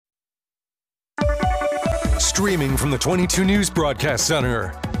Streaming from the 22 News Broadcast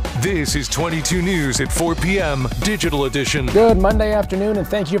Center. This is 22 News at 4 p.m. Digital Edition. Good Monday afternoon, and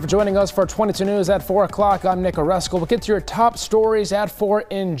thank you for joining us for 22 News at 4 o'clock. I'm Nick Oresko. We'll get to your top stories at 4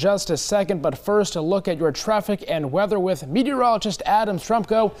 in just a second, but first a look at your traffic and weather with meteorologist Adam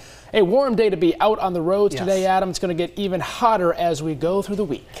Strumko. A warm day to be out on the roads today, Adam. It's going to get even hotter as we go through the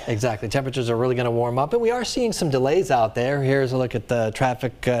week. Exactly. Temperatures are really going to warm up, and we are seeing some delays out there. Here's a look at the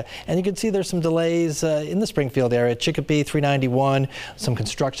traffic, and you can see there's some delays in the Springfield area. Chicopee 391, some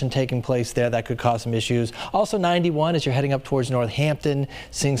construction taking place there that could cause some issues. Also 91 as you're heading up towards Northampton,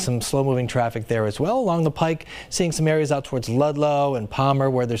 seeing some slow-moving traffic there as well. Along the Pike, seeing some areas out towards Ludlow and Palmer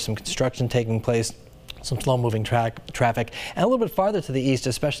where there's some construction taking place. Some slow-moving traffic, and a little bit farther to the east,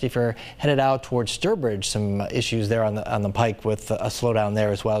 especially if you're headed out towards Sturbridge, some issues there on the Pike with a slowdown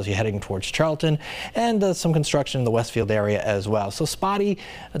there as well as you're heading towards Charlton, and some construction in the Westfield area as well. So spotty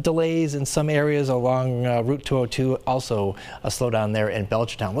delays in some areas along Route 202, also a slowdown there in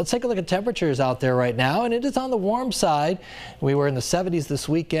Belchertown. Let's take a look at temperatures out there right now, and it is on the warm side. We were in the 70s this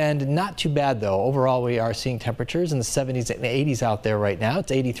weekend, not too bad though. Overall, we are seeing temperatures in the 70s and 80s out there right now.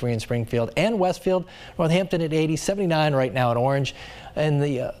 It's 83 in Springfield and Westfield. Northampton at 80, 79 right now in Orange, and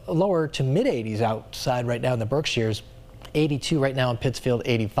the lower to mid 80s outside right now in the Berkshires. 82 right now in Pittsfield,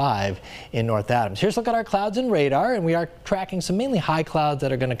 85 in North Adams. Here's a look at our clouds and radar, and we are tracking some mainly high clouds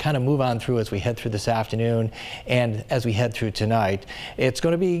that are going to kind of move on through as we head through this afternoon and as we head through tonight. It's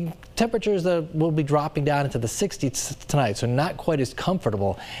going to be temperatures that will be dropping down into the 60s tonight, so not quite as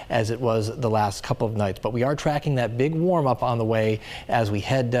comfortable as it was the last couple of nights, but we are tracking that big warm up on the way as we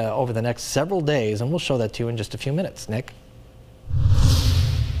head over the next several days, and we'll show that to you in just a few minutes. Nick?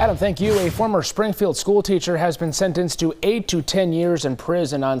 Adam, thank you. A former Springfield school teacher has been sentenced to 8 to 10 years in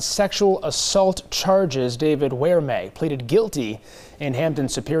prison on sexual assault charges. David Wermay pleaded guilty in Hampton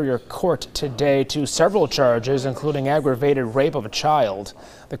Superior Court today to several charges, including aggravated rape of a child.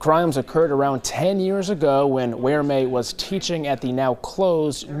 The crimes occurred around 10 years ago when Wermay was teaching at the now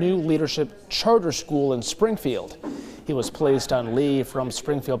closed New Leadership Charter School in Springfield. He was placed on leave from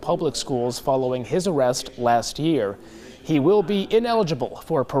Springfield Public Schools following his arrest last year. He will be ineligible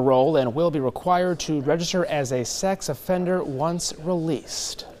for parole and will be required to register as a sex offender once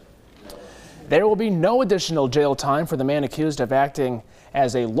released. There will be no additional jail time for the man accused of acting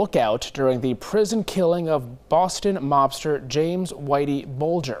as a lookout during the prison killing of Boston mobster James Whitey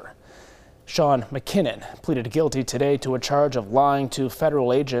Bulger. Sean McKinnon pleaded guilty today to a charge of lying to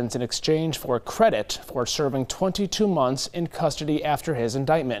federal agents in exchange for credit for serving 22 months in custody after his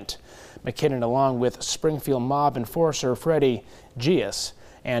indictment. McKinnon, along with Springfield mob enforcer Freddie Gias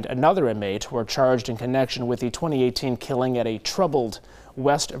and another inmate, were charged in connection with the 2018 killing at a troubled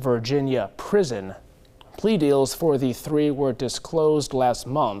West Virginia prison. Plea deals for the three were disclosed last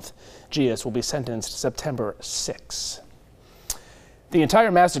month. Gias will be sentenced September 6. The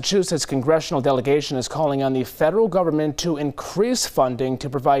entire Massachusetts congressional delegation is calling on the federal government to increase funding to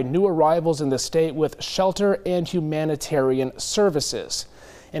provide new arrivals in the state with shelter and humanitarian services.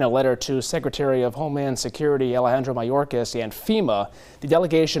 In a letter to Secretary of Homeland Security Alejandro Mayorkas and FEMA, the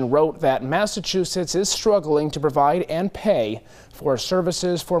delegation wrote that Massachusetts is struggling to provide and pay for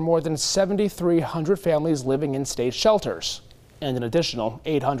services for more than 7,300 families living in state shelters, and an additional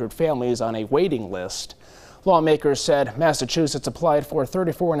 800 families on a waiting list. Lawmakers said Massachusetts applied for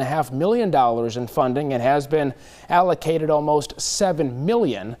 $34.5 million in funding and has been allocated almost $7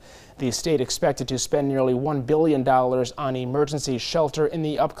 million. The state expected to spend nearly $1 billion on emergency shelter in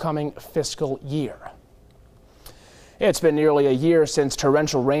the upcoming fiscal year. It's been nearly a year since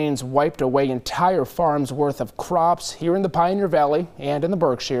torrential rains wiped away entire farms worth of crops here in the Pioneer Valley and in the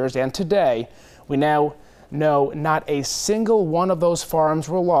Berkshires, and today we now know not a single one of those farms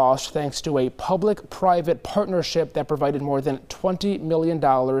were lost thanks to a public-private partnership that provided more than $20 million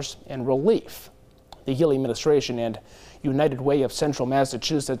in relief. The Healy administration and United Way of Central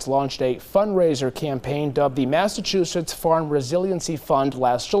Massachusetts launched a fundraiser campaign dubbed the Massachusetts Farm Resiliency Fund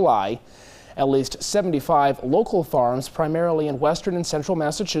last July. At least 75 local farms, primarily in western and central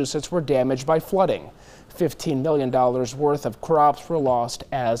Massachusetts, were damaged by flooding. $15 million worth of crops were lost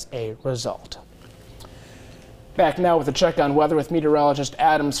as a result. Back now with a check on weather with meteorologist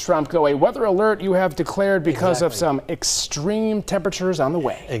Adam Strumko. A weather alert you have declared because of some extreme temperatures on the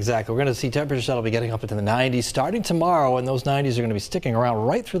way. Exactly. We're going to see temperatures that'll be getting up into the 90s starting tomorrow, and those 90s are going to be sticking around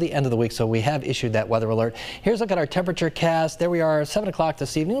right through the end of the week, so we have issued that weather alert. Here's a look at our temperature cast. There we are, 7 o'clock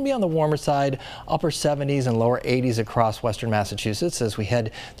this evening. We'll be on the warmer side, upper 70s and lower 80s across western Massachusetts. As we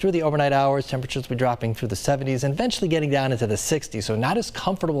head through the overnight hours, temperatures will be dropping through the 70s and eventually getting down into the 60s, so not as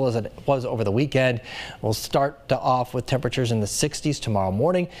comfortable as it was over the weekend. We'll start off with temperatures in the 60s tomorrow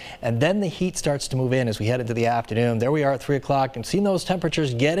morning, and then the heat starts to move in as we head into the afternoon. There we are at 3 o'clock and seeing those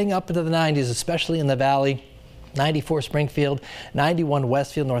temperatures getting up into the 90s, especially in the valley. 94 Springfield, 91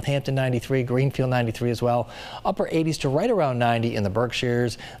 Westfield, Northampton 93, Greenfield 93 as well. Upper 80s to right around 90 in the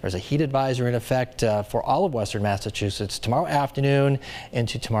Berkshires. There's a heat advisory in effect for all of western Massachusetts tomorrow afternoon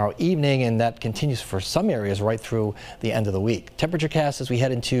into tomorrow evening, and that continues for some areas right through the end of the week. Temperature cast as we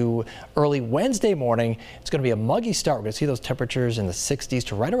head into early Wednesday morning. It's going to be a muggy start. We're going to see those temperatures in the 60s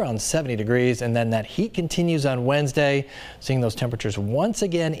to right around 70 degrees, and then that heat continues on Wednesday, seeing those temperatures once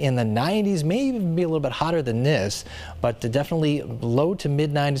again in the 90s, may even be a little bit hotter than this. But definitely low to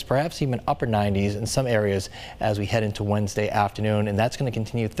mid 90s, perhaps even upper 90s in some areas as we head into Wednesday afternoon, and that's going to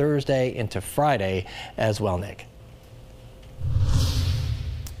continue Thursday into Friday as well, Nick.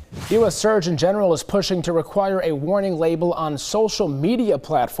 The U.S. Surgeon General is pushing to require a warning label on social media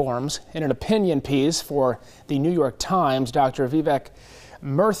platforms. In an opinion piece for the New York Times, Dr. Vivek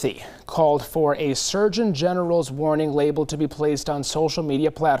Murthy called for a Surgeon General's warning label to be placed on social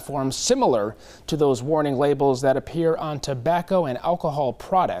media platforms similar to those warning labels that appear on tobacco and alcohol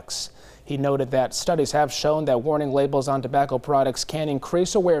products. He noted that studies have shown that warning labels on tobacco products can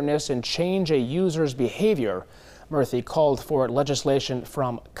increase awareness and change a user's behavior. Murthy called for legislation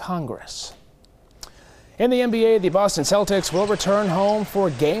from Congress. In the NBA, the Boston Celtics will return home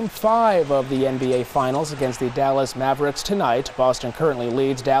for Game 5 of the NBA Finals against the Dallas Mavericks tonight. Boston currently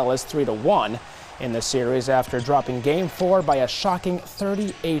leads Dallas 3-1 in the series after dropping Game 4 by a shocking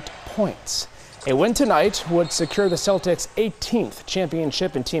 38 points. A win tonight would secure the Celtics' 18th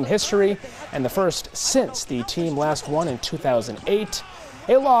championship in team history and the first since the team last won in 2008.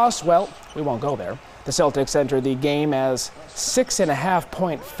 A loss, well, we won't go there. The Celtics enter the game as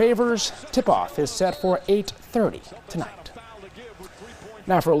 6.5-point favors. Tip-off is set for 8:30 tonight.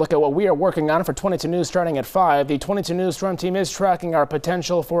 Now for a look at what we are working on for 22 News starting at 5. The 22 News Storm Team is tracking our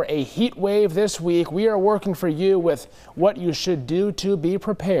potential for a heat wave this week. We are working for you with what you should do to be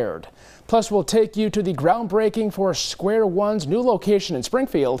prepared. Plus, we'll take you to the groundbreaking for Square One's new location in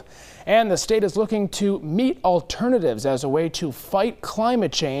Springfield. And the state is looking to meet alternatives as a way to fight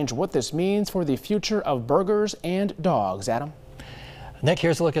climate change. What this means for the future of burgers and dogs. Adam? Nick,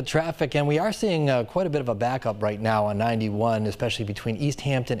 here's a look at traffic, and we are seeing quite a bit of a backup right now on 91, especially between East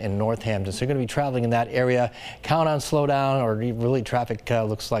Hampton and Northampton. So you're going to be traveling in that area. Count on slowdown, or really traffic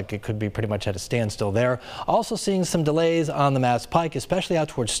looks like it could be pretty much at a standstill there. Also seeing some delays on the Mass Pike, especially out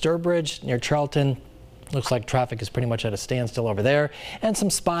towards Sturbridge near Charlton. Looks like traffic is pretty much at a standstill over there, and some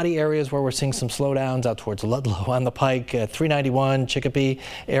spotty areas where we're seeing some slowdowns out towards Ludlow on the Pike, 391, Chicopee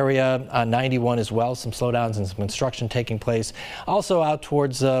area, 91 as well. Some slowdowns and some construction taking place. Also out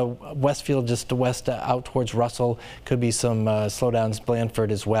towards Westfield, just to west, out towards Russell, could be some slowdowns. Blandford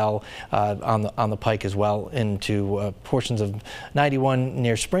as well on the Pike as well into portions of 91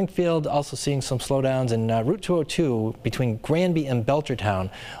 near Springfield. Also seeing some slowdowns in Route 202 between Granby and Belchertown.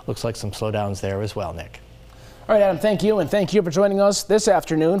 Looks like some slowdowns there as well, Nick. All right, Adam, thank you, and thank you for joining us this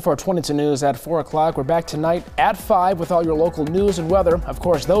afternoon for 22 News at 4 o'clock. We're back tonight at 5 with all your local news and weather. Of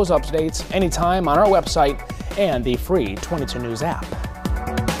course, those updates anytime on our website and the free 22 News app.